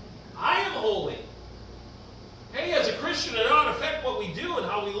 I am holy. Hey, as a Christian, it ought to affect what we do and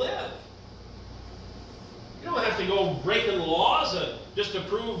how we live. You don't have to go breaking laws just to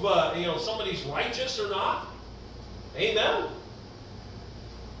prove somebody's righteous or not. Amen?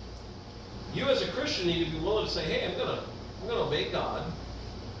 You as a Christian need to be willing to say, hey, I'm going to obey God.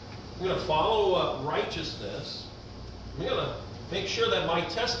 I'm going to follow righteousness. I'm going to make sure that my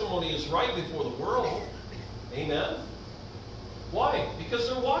testimony is right before the world. Amen? Why? Because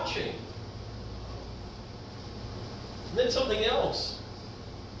they're watching. And then something else.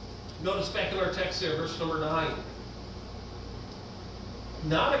 Notice back in our text there, verse number 9.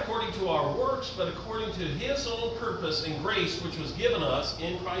 Not according to our works, but according to His own purpose and grace, which was given us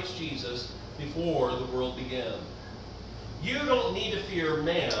in Christ Jesus before the world began. You don't need to fear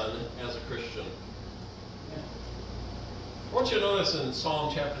man as a Christian. I want you to notice in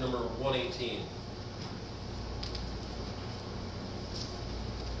Psalm chapter number 118.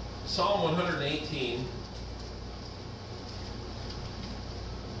 Psalm 118.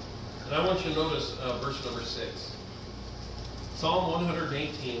 And I want you to notice verse number 6. Psalm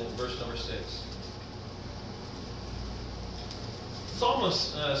 118, verse number 6. The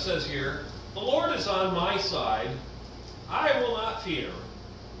psalmist says here, the Lord is on my side. I will not fear.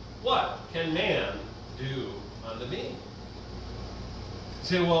 What can man do unto me? You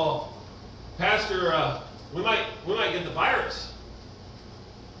say, well, Pastor, we might get the virus.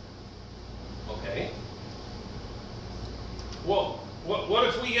 Okay. Well, what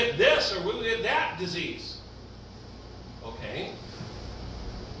if we get this or we get that disease? Okay.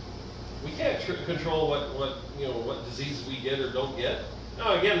 We can't control what diseases we get or don't get.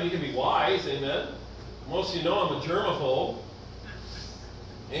 Now again, we can be wise, amen. Most of you know I'm a germaphobe.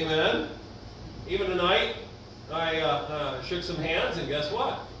 Amen. Even tonight, I shook some hands, and guess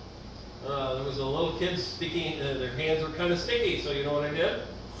what? There was a little kid sticky, their hands were kind of sticky, so you know what I did?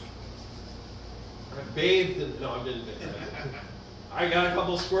 I bathed in, no, I didn't bathe. I got a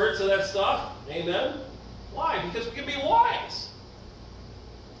couple squirts of that stuff. Amen. Why? Because we can be wise.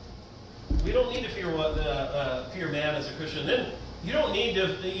 We don't need to fear man as a Christian. Then you don't need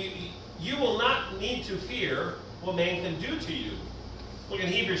to. You will not need to fear what man can do to you. Look at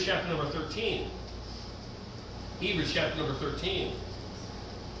Hebrews chapter number 13. Hebrews chapter number 13.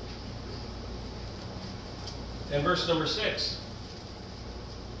 And verse number 6.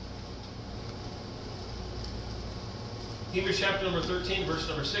 Hebrews chapter number 13, verse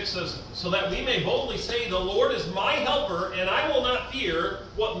number 6 says, so that we may boldly say, the Lord is my helper, and I will not fear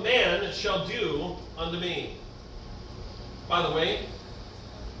what man shall do unto me. By the way,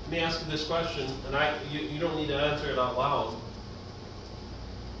 let me ask you this question, and you don't need to answer it out loud.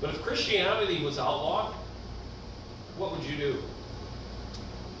 But if Christianity was outlawed, what would you do?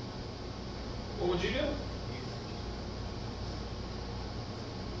 What would you do?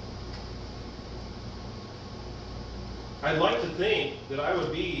 I'd like to think that I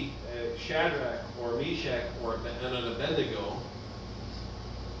would be Shadrach or Meshach or an Abednego.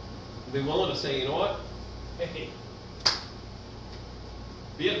 Be willing to say, you know what? Hey,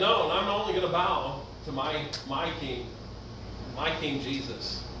 be it known, I'm only going to bow to my King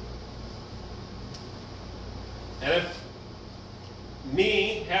Jesus. And if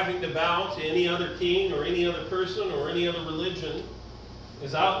me having to bow to any other king or any other person or any other religion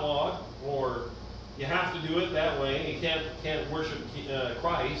is outlawed, or you have to do it that way, you can't worship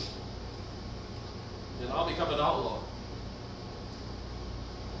Christ, then I'll become an outlaw.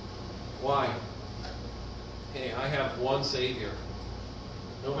 Why? Hey, I have one Savior.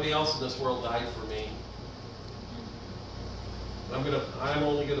 Nobody else in this world died for me. I'm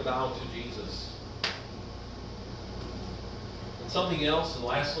only gonna bow to Jesus. And something else, and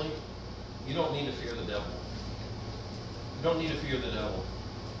lastly, you don't need to fear the devil. You don't need to fear the devil.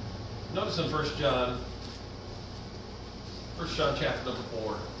 Notice in 1 John chapter number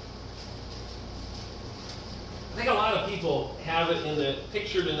 4. I think a lot of people have it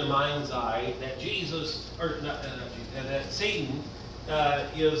pictured in their mind's eye that that Satan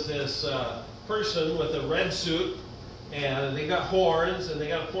is this person with a red suit, and they got horns, and they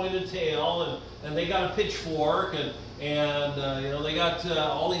got a pointed tail, and they got a pitchfork, and they got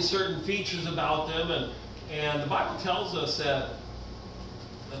all these certain features about them, and the Bible tells us that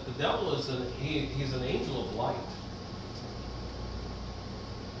the devil is he's an angel of light.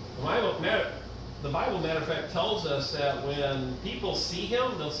 The Bible, matter of fact, tells us that when people see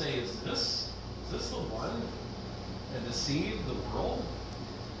him, they'll say, is this the one that deceived the world?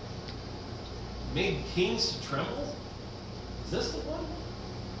 Made kings to tremble? Is this the one?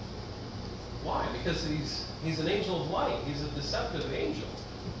 Why? Because he's an angel of light. He's a deceptive angel.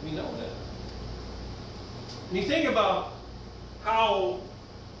 We know that. And you think about how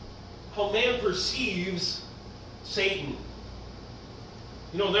man perceives Satan.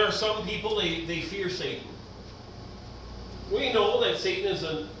 You know, there are some people, they fear Satan. We know that Satan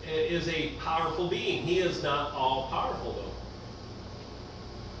is a powerful being. He is not all powerful, though.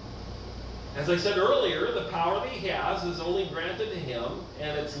 As I said earlier, the power that he has is only granted to him,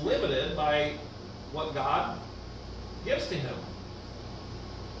 and it's limited by what God gives to him.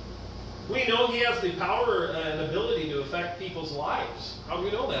 We know he has the power and ability to affect people's lives. How do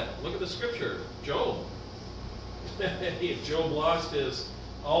we know that? Look at the scripture. Job. Job lost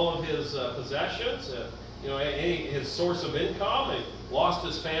all of his possessions, his source of income, he lost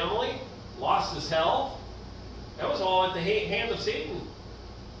his family, lost his health. That was all at the hand of Satan.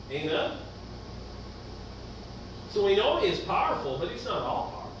 Amen? So we know he is powerful, but he's not all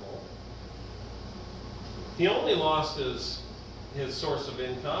powerful. He only lost his source of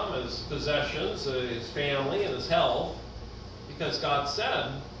income, his possessions, his family, and his health, because God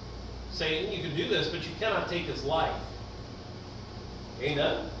said, Satan, you can do this, but you cannot take his life.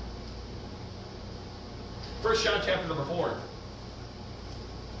 Amen? 1 John chapter number 4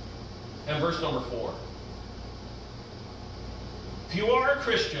 and verse number 4. If you are a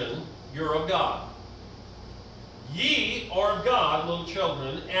Christian, you're of God. Ye are of God, little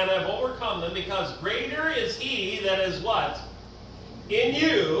children, and have overcome them, because greater is he that is what? In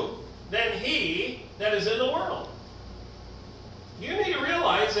you than he that is in the world. You need to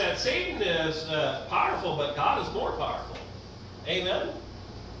realize that Satan is powerful, but God is more powerful. Amen?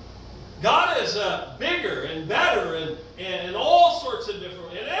 God is bigger and better and all sorts of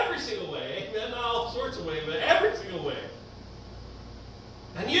different, in every single way. Amen? Not all sorts of ways, but every single way.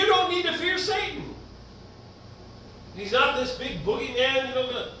 And you don't need to fear Satan. He's not this big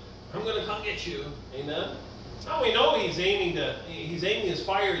boogeyman, I'm going to come get you. Amen? Now we know he's aiming his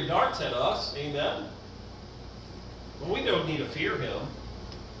fiery darts at us. Amen? But we don't need to fear him.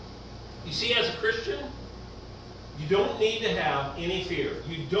 You see, as a Christian, you don't need to have any fear.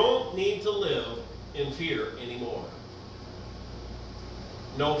 You don't need to live in fear anymore.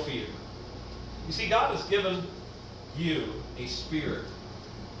 No fear. You see, God has given you a spirit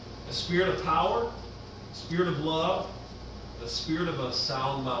of power, a spirit of love, a spirit of a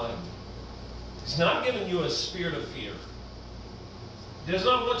sound mind. He's not giving you a spirit of fear. He does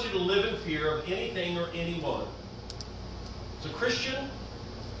not want you to live in fear of anything or anyone. As a Christian,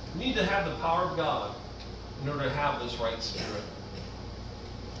 you need to have the power of God in order to have this right spirit.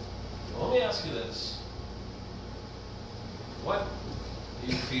 Now, let me ask you this. What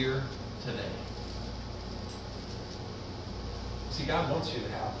do you fear today? See, God wants you to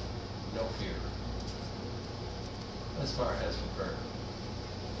have no fear. Let's bow our heads for prayer.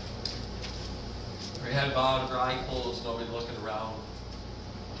 Your head bowed, your eye closed, nobody looking around.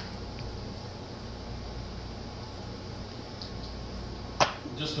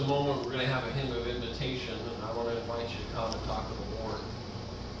 In just a moment, we're going to have a hymn of invitation, and I want to invite you to come and talk to the Lord.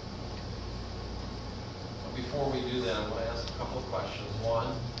 But before we do that, I want to ask a couple of questions.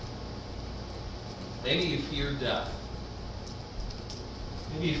 One, maybe you fear death.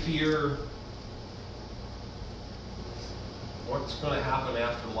 Maybe you fear what's going to happen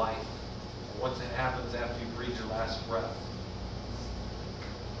after life, or what happens after you breathe your last breath.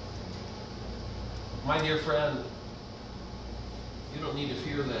 My dear friend, You don't need to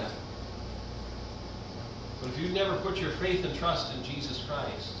fear that. But if you've never put your faith and trust in Jesus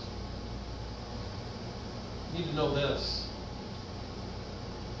Christ, you need to know this.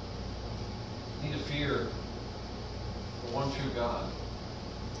 You need to fear the one true God.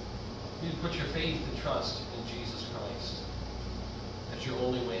 You need to put your faith and trust in Jesus Christ. That's your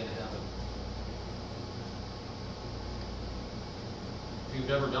only way to heaven. If you've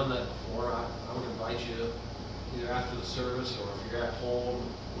never done that before, I would invite you, either after the service or if you're at home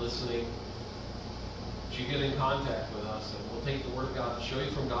listening, that you get in contact with us, and we'll take the Word of God and show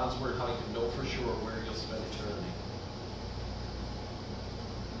you from God's Word how you can know for sure where you'll spend eternity.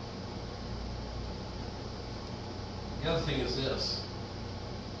 The other thing is this.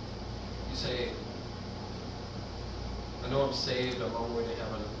 You say, I know I'm saved, I'm on my way to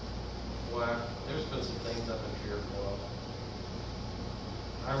heaven. Well, there's been some things I've been fearful of.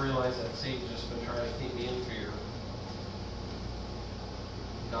 I realize that Satan's just been trying to keep me in fear.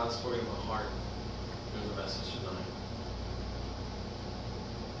 God's spoken to my heart during the message tonight.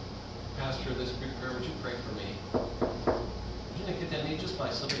 Pastor, this big prayer, would you pray for me? Would you get that need just by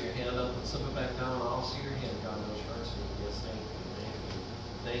slipping your hand up and slip it back down, and I'll see your hand. God knows your heart's doing. Yes, thank you, thank you,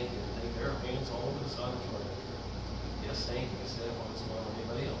 thank you, thank you. There are hands all over this auditorium. Yes, thank you. I said I want to smile on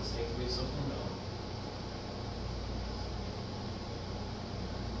anybody else. Thank you, something no.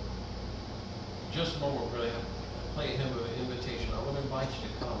 Just a moment, we're going to play him an invitation. I want to invite you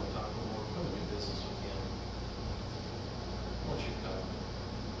to come and talk to the Lord. Come and do business with him. I want you to come.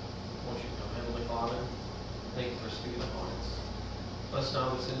 I want you to come. Heavenly Father, thank you for speaking to hearts. Bless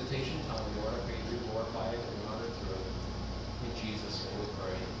now this invitation time. Lord, I pray you glorify it and honor through it. In Jesus' name we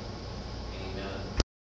pray. Amen.